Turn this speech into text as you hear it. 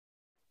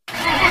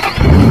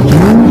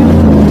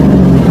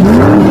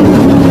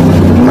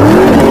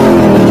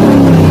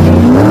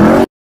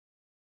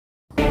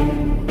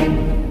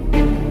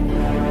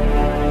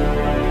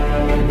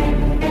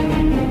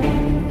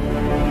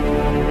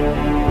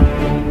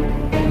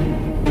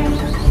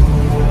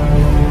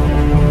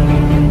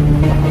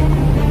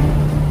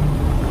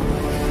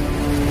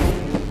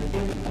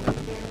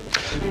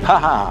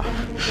Haha,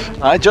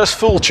 I just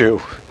fooled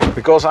you,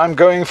 because I'm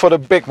going for the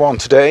big one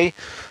today.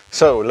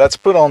 So let's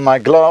put on my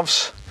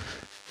gloves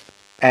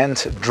and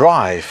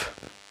drive.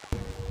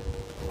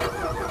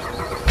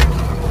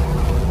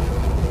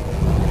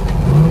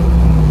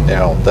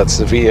 Yeah, that's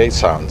the V8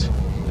 sound.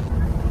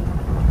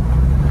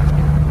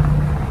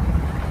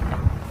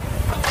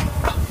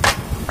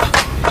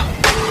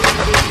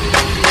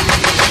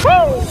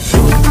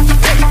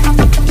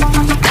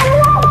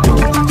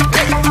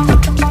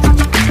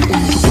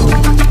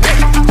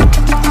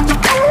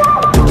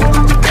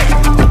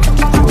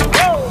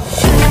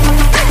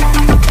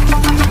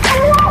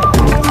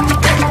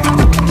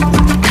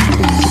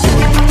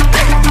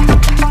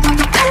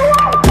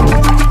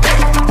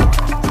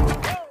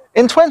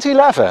 In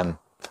 2011,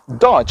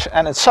 Dodge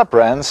and its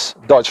sub-brands,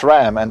 Dodge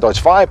Ram and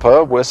Dodge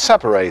Viper, were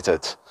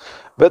separated.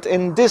 But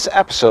in this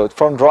episode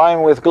from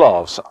Driving With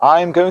Gloves,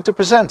 I'm going to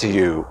present to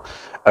you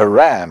a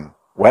Ram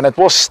when it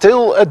was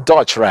still a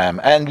Dodge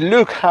Ram, and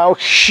look how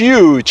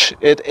huge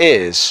it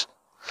is.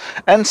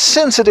 And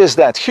since it is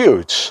that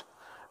huge,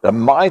 the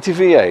mighty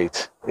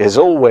V8 is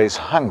always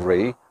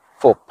hungry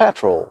for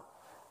petrol.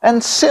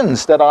 And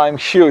since that I'm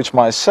huge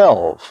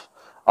myself,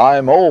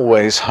 I'm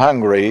always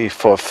hungry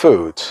for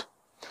food.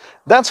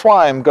 That's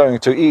why I'm going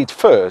to eat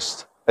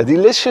first a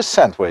delicious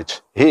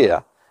sandwich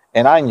here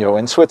in Agno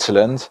in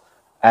Switzerland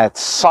at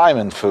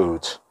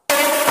Simonfood.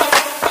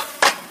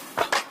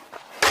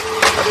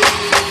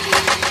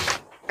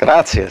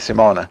 Grazie,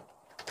 Simone.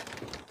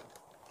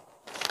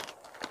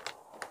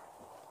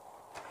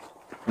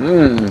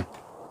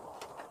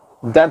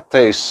 That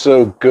tastes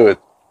so good.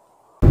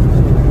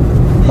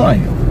 Hi,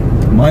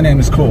 my name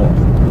is Cor,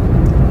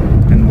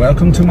 and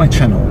welcome to my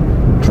channel,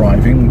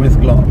 Driving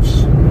With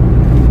Gloves.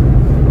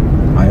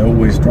 I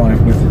always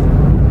drive with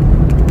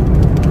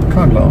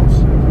car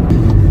gloves.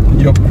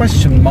 Your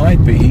question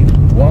might be,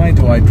 why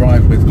do I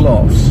drive with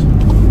gloves?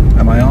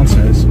 And my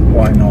answer is,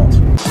 why not?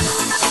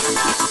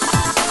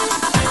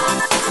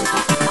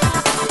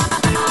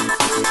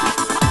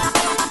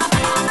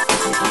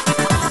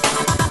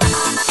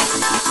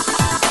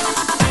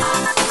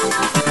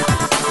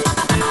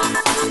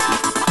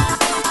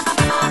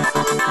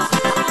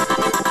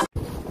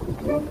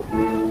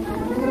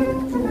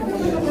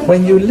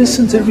 When you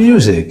listen to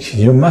music,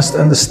 you must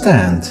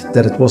understand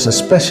that it was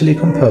especially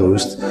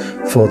composed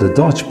for the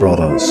Dodge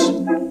Brothers.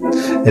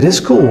 It is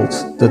called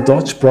the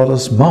Dodge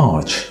Brothers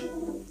March.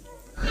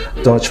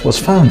 Dodge was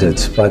founded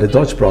by the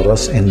Dodge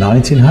Brothers in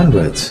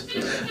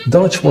 1900.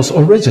 Dodge was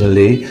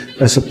originally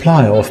a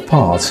supplier of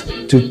parts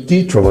to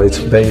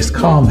Detroit-based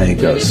car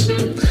makers.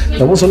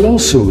 There was a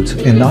lawsuit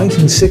in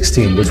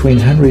 1916 between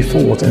Henry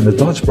Ford and the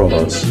Dodge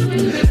Brothers.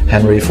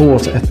 Henry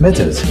Ford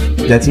admitted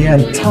that the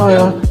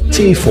entire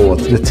T-Ford,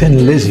 the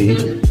Tin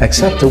Lizzie,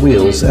 except the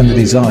wheels and the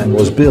design,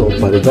 was built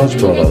by the Dodge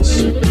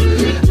Brothers.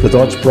 The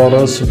Dodge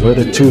Brothers were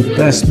the two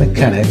best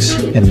mechanics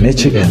in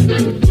Michigan.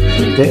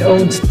 They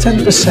owned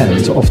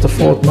 10% of the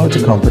Ford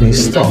Motor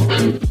Company's stock.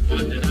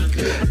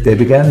 They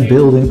began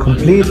building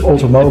complete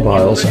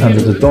automobiles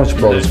under the Dodge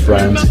Brothers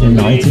brand in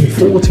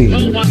 1914.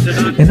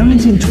 In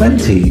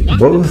 1920,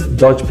 both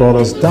Dodge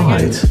Brothers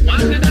died,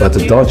 but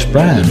the Dodge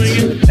brand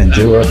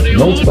endured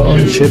multiple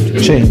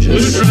ownership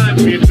changes.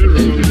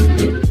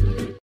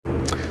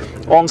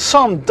 On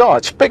some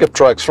Dodge pickup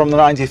trucks from the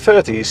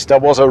 1930s there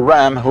was a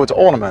Ram hood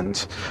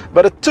ornament,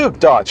 but it took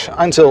Dodge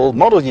until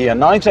model year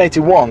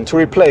 1981 to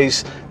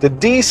replace the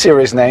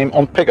D-series name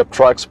on pickup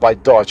trucks by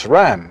Dodge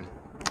Ram.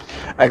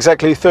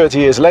 Exactly 30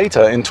 years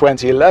later, in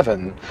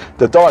 2011,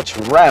 the Dodge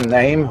Ram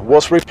name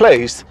was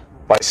replaced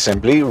by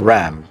simply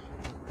Ram.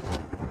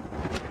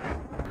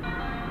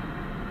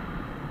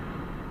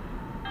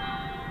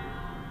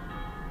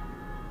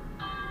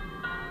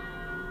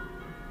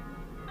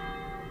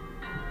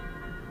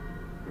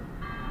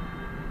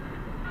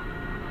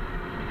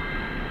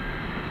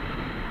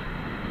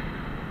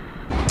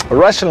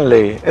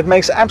 Rationally, it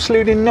makes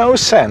absolutely no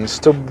sense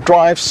to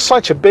drive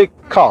such a big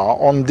car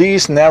on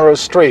these narrow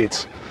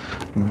streets,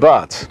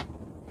 but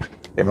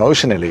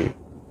emotionally,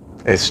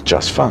 it's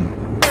just fun.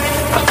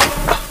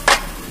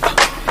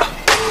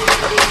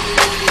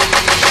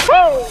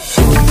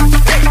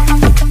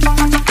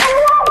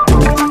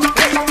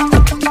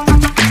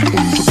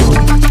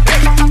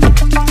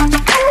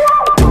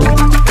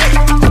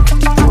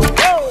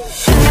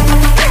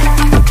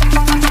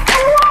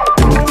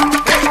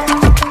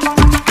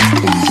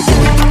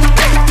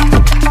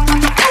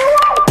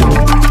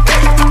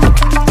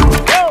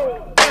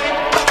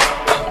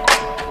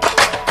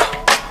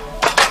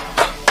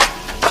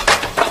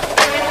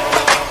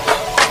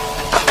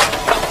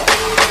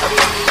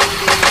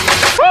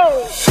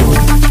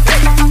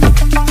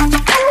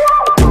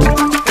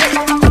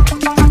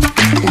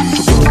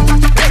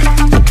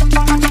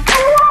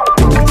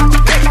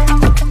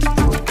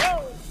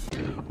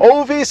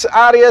 Ovis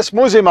Arias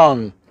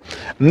Musiman.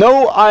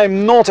 No,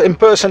 I'm not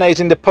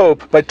impersonating the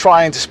Pope by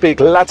trying to speak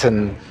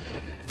Latin.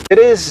 It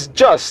is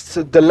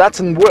just the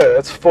Latin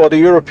word for the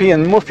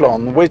European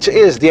mouflon, which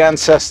is the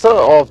ancestor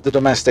of the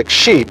domestic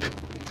sheep.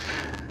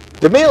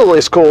 The meal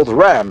is called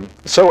ram,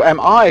 so am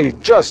I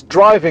just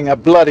driving a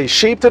bloody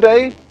sheep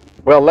today?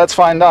 Well, let's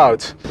find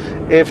out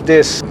if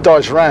this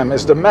Dodge Ram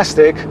is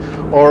domestic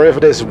or if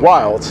it is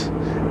wild.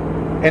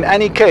 In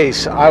any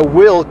case, I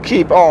will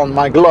keep on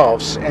my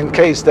gloves in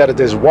case that it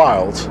is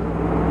wild.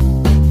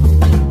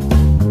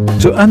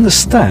 To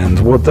understand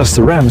what does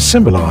the ram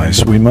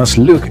symbolize, we must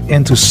look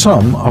into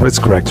some of its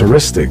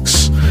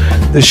characteristics.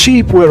 The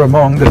sheep were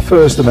among the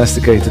first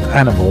domesticated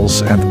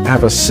animals, and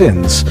ever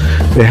since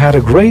they had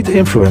a great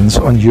influence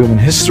on human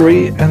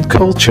history and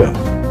culture.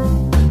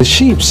 The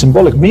sheep's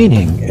symbolic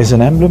meaning is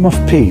an emblem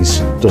of peace,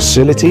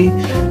 docility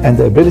and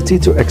the ability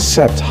to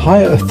accept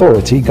higher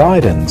authority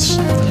guidance.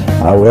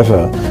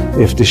 However,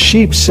 if the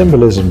sheep's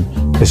symbolism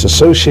is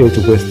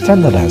associated with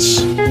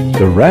tenderness,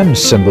 the ram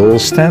symbol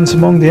stands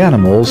among the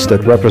animals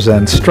that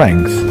represent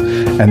strength,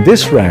 and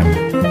this ram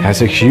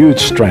has a huge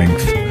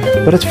strength,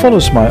 but it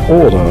follows my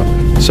order,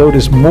 so it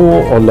is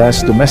more or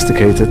less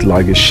domesticated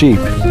like a sheep.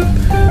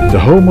 The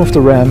home of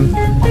the ram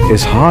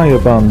is high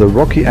above the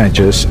rocky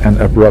edges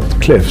and abrupt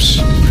cliffs.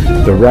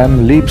 The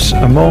ram leaps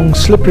among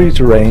slippery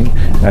terrain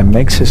and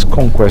makes his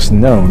conquest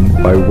known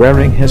by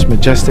wearing his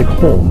majestic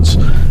horns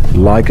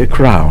like a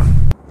crown.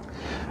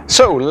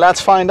 So let's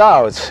find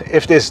out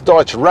if this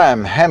Dodge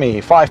Ram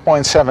HEMI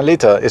 5.7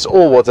 liter is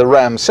all what the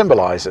ram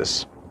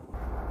symbolizes.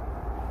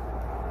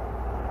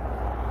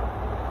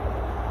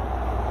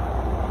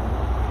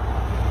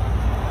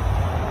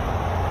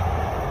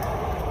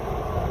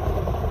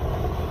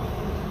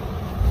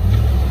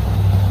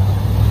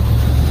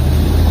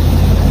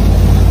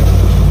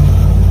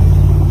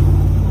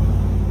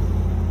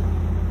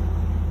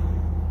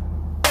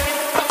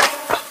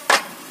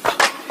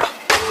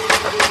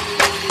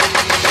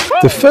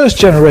 The first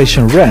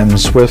generation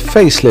Rams were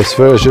facelift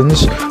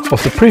versions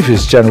of the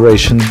previous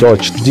generation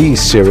Dodge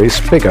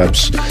D-Series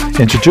pickups,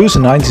 introduced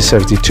in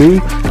 1972,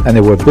 and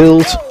they were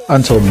built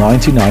until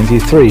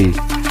 1993.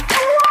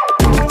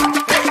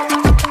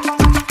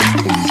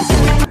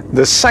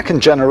 The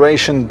second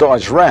generation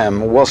Dodge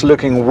Ram was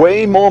looking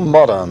way more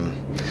modern.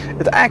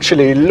 It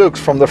actually looked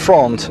from the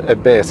front a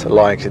bit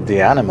like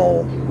the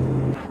animal.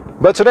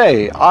 But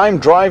today I'm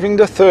driving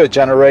the third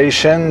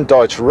generation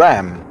Dodge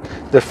Ram.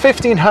 The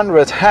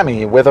 1500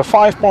 HEMI with a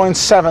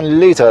 5.7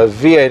 liter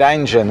V8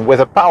 engine with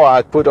a power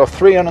output of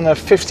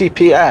 350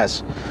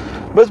 PS.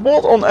 But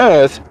what on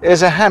earth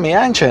is a HEMI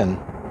engine?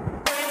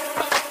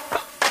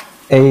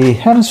 A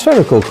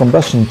hemispherical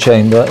combustion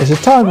chamber is a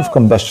type of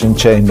combustion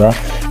chamber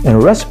in a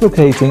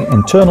reciprocating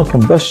internal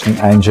combustion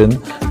engine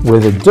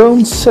with a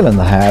domed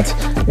cylinder head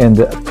in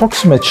the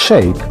approximate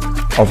shape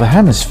of a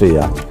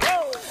hemisphere.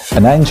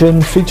 An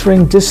engine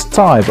featuring this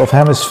type of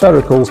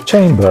hemispherical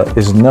chamber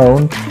is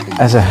known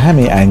as a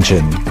HEMI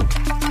engine.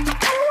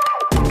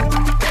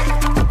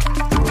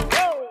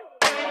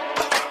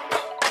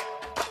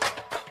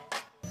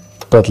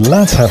 But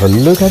let's have a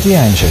look at the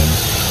engine.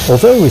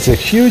 Although it's a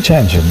huge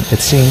engine,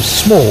 it seems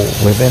small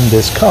within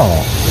this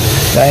car.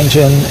 The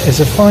engine is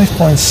a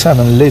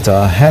 5.7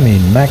 liter HEMI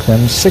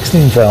Magnum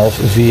 16-valve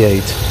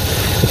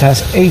V8. It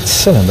has 8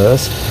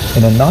 cylinders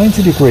in a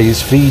 90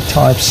 degrees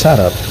V-type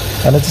setup,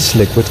 and it is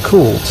liquid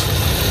cooled.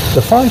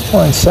 The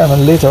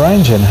 5.7 liter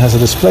engine has a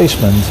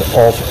displacement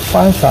of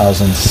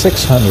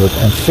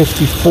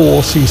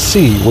 5,654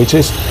 cc, which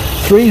is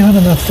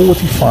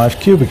 345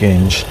 cubic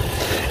inch.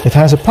 It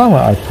has a power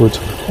output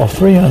of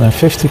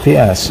 350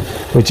 PS,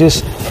 which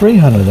is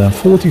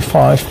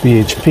 345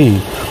 bhp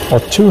or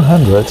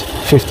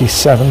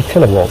 257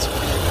 kilowatt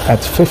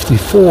at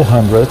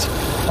 5400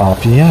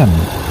 rpm,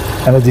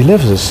 and it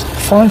delivers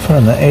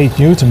 508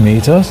 Newton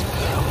meters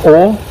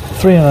or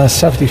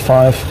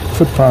 375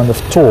 foot-pound of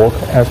torque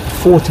at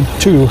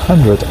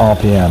 4200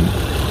 rpm.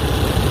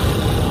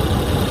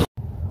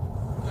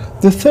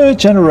 The third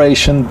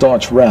generation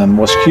Dodge Ram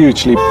was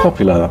hugely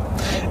popular.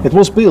 It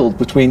was built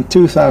between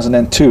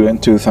 2002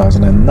 and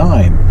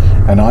 2009,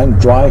 and I'm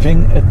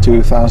driving a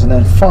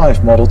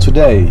 2005 model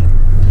today.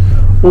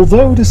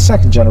 Although the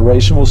second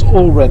generation was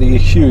already a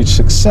huge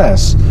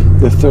success,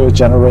 the third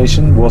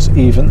generation was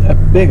even a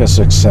bigger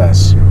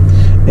success.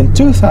 In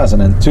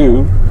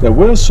 2002 there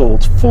were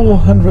sold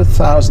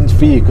 400,000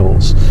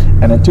 vehicles,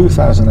 and in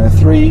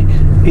 2003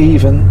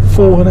 even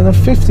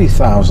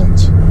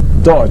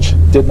 450,000. Dodge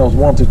did not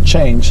want to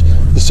change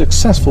the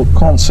successful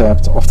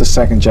concept of the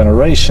second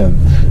generation,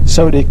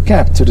 so they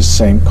kept to the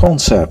same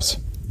concept.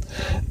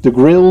 The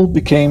grille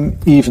became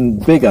even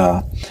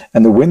bigger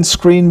and the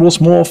windscreen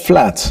was more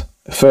flat.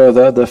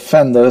 Further, the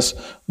fenders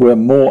were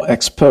more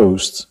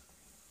exposed.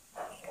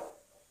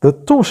 The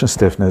torsion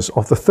stiffness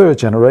of the third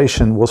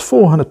generation was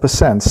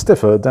 400%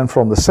 stiffer than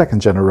from the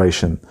second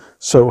generation.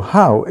 So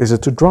how is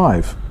it to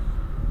drive?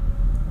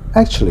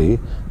 Actually,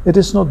 it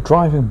is not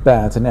driving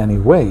bad in any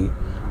way.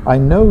 I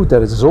know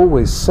that it is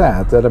always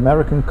said that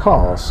American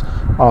cars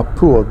are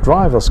poor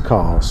drivers'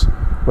 cars.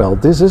 Well,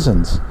 this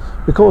isn't,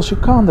 because you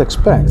can't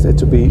expect it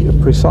to be a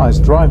precise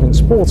driving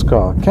sports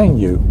car, can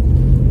you?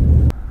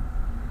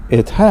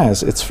 It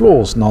has its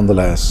flaws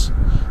nonetheless.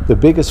 The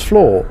biggest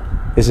flaw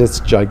is its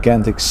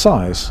gigantic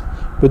size.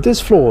 But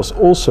this floor is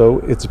also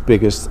its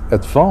biggest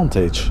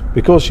advantage,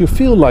 because you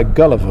feel like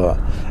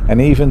Gulliver, and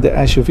even the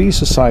SUV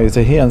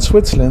society here in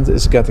Switzerland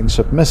is getting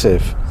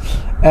submissive.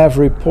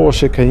 Every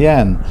Porsche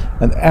Cayenne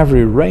and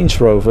every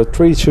Range Rover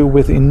treats you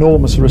with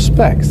enormous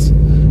respect.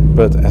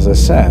 But as I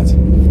said,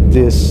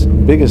 this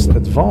biggest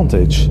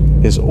advantage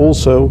is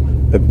also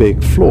a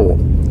big flaw.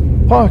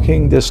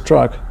 Parking this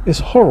truck is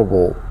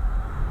horrible.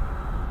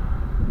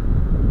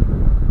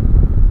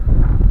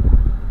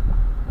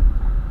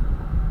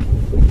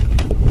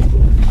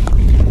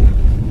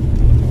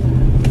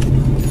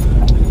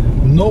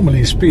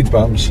 Normally speed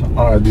bumps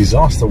are a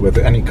disaster with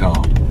any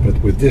car, but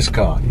with this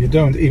car you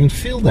don't even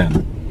feel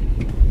them.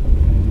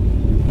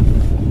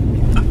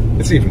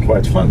 It's even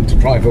quite fun to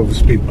drive over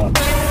speed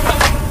bumps.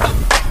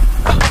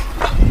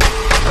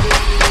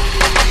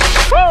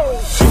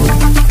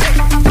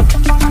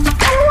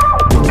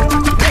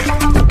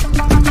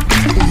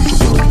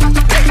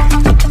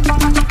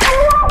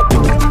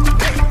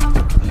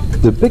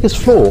 The biggest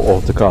flaw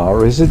of the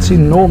car is its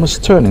enormous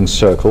turning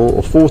circle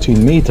of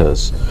 14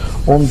 meters.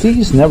 On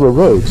these narrow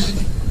roads,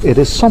 it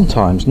is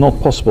sometimes not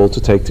possible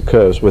to take the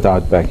curves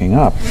without backing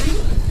up.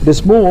 It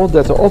is more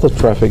that the other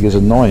traffic is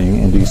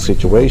annoying in these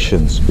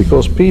situations,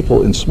 because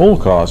people in small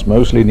cars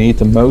mostly need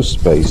the most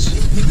space.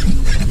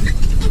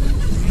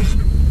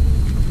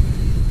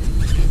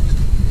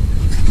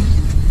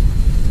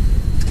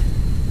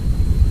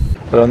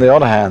 But on the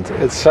other hand,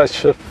 it's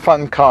such a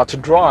fun car to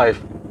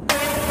drive.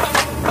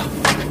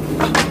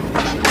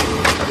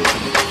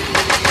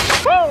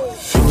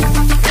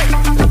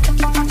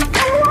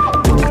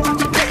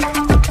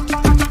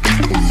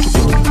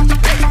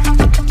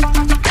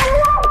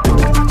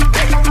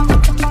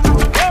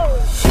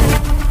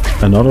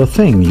 Another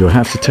thing you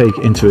have to take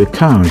into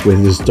account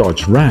with this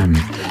Dodge Ram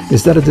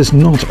is that it is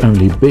not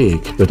only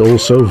big but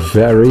also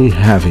very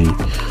heavy,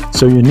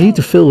 so you need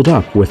to fill it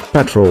up with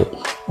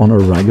petrol on a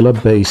regular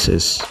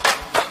basis.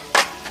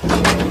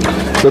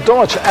 The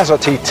Dodge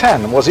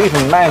SRT10 was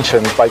even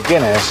mentioned by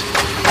Guinness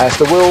as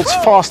the world's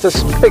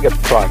fastest pickup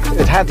truck.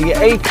 It had the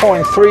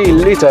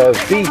 8.3 litre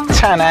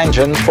V10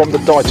 engine from the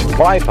Dodge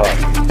Viper.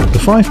 The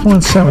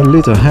 5.7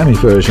 litre HEMI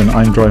version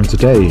I'm driving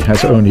today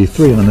has only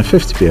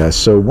 350 PS,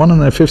 so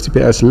 150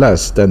 PS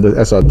less than the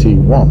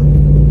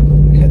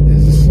SRT1. Yeah,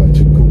 this is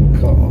such a cool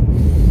car.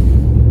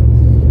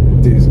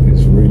 This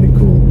is really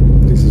cool.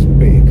 This is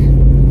big,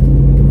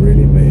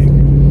 really big.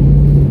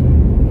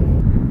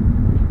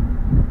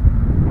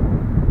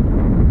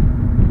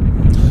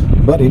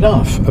 But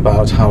enough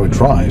about how it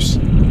drives.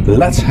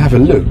 Let's have a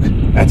look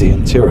at the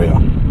interior.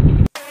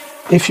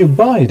 If you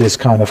buy this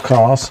kind of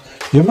cars,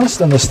 you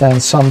must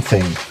understand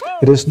something.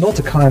 It is not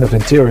the kind of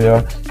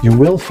interior you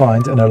will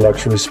find in a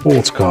luxury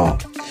sports car.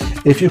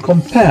 If you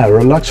compare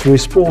a luxury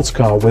sports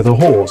car with a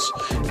horse,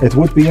 it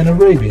would be an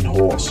Arabian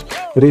horse.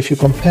 But if you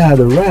compare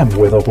the Ram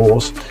with a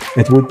horse,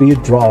 it would be a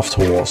draft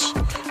horse.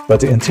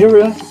 But the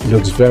interior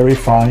looks very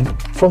fine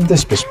from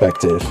this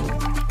perspective.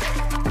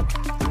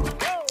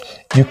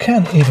 You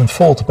can even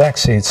fold the back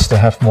seats to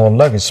have more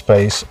luggage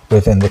space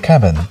within the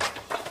cabin.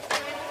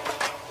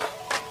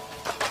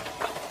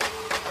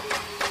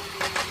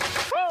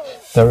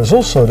 There is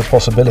also the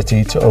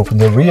possibility to open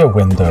the rear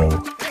window.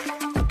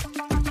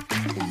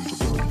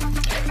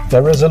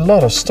 There is a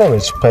lot of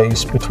storage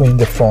space between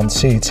the front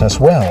seats as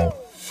well.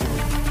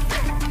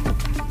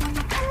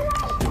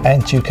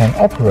 And you can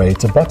operate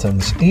the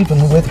buttons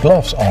even with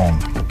gloves on.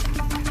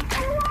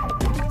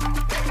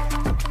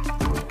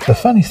 The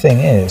funny thing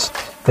is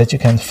that you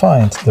can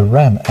find the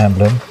Ram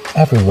emblem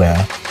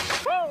everywhere.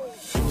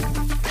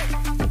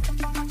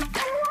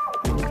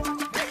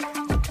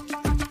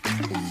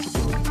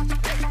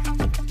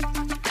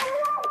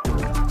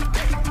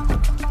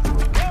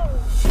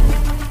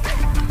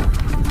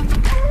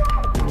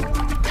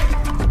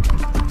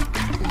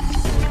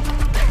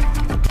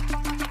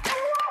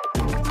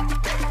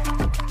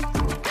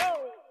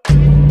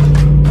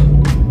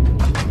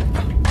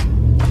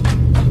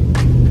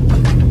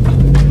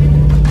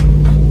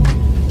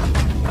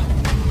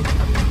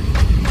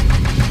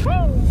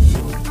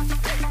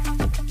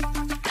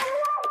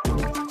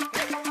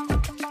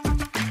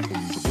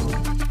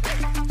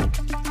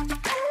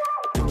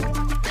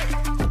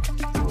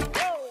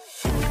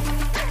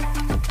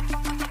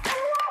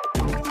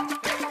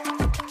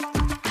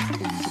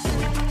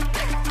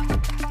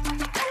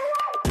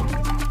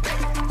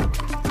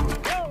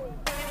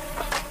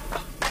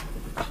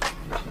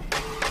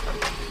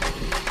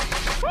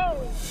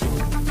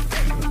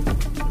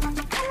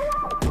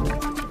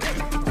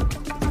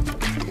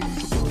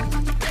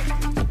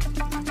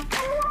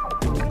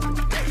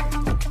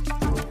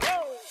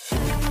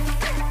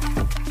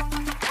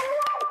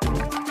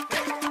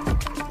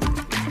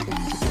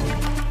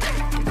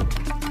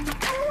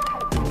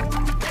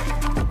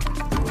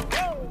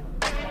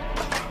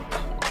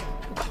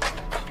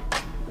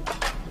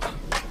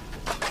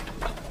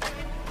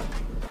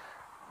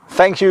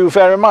 Thank you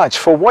very much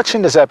for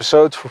watching this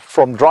episode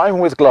from Driving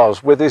with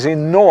Gloves with this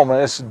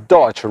enormous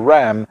Dodge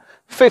Ram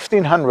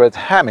 1500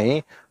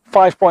 HEMI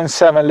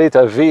 5.7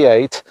 litre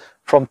V8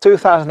 from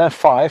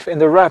 2005 in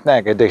the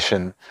Redneck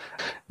edition.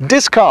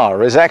 This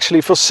car is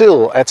actually for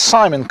sale at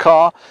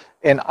Simoncar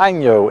in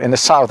Agno in the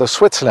south of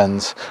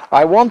Switzerland.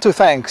 I want to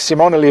thank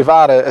Simone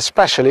Livade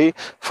especially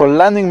for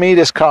lending me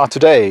this car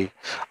today.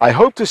 I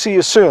hope to see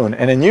you soon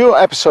in a new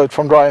episode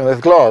from Driving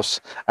with Gloves,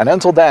 and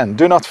until then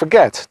do not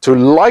forget to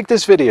like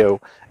this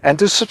video and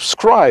to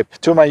subscribe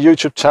to my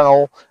YouTube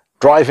channel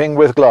Driving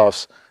with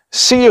Gloves.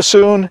 See you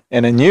soon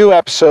in a new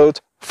episode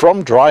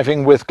from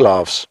Driving with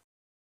Gloves.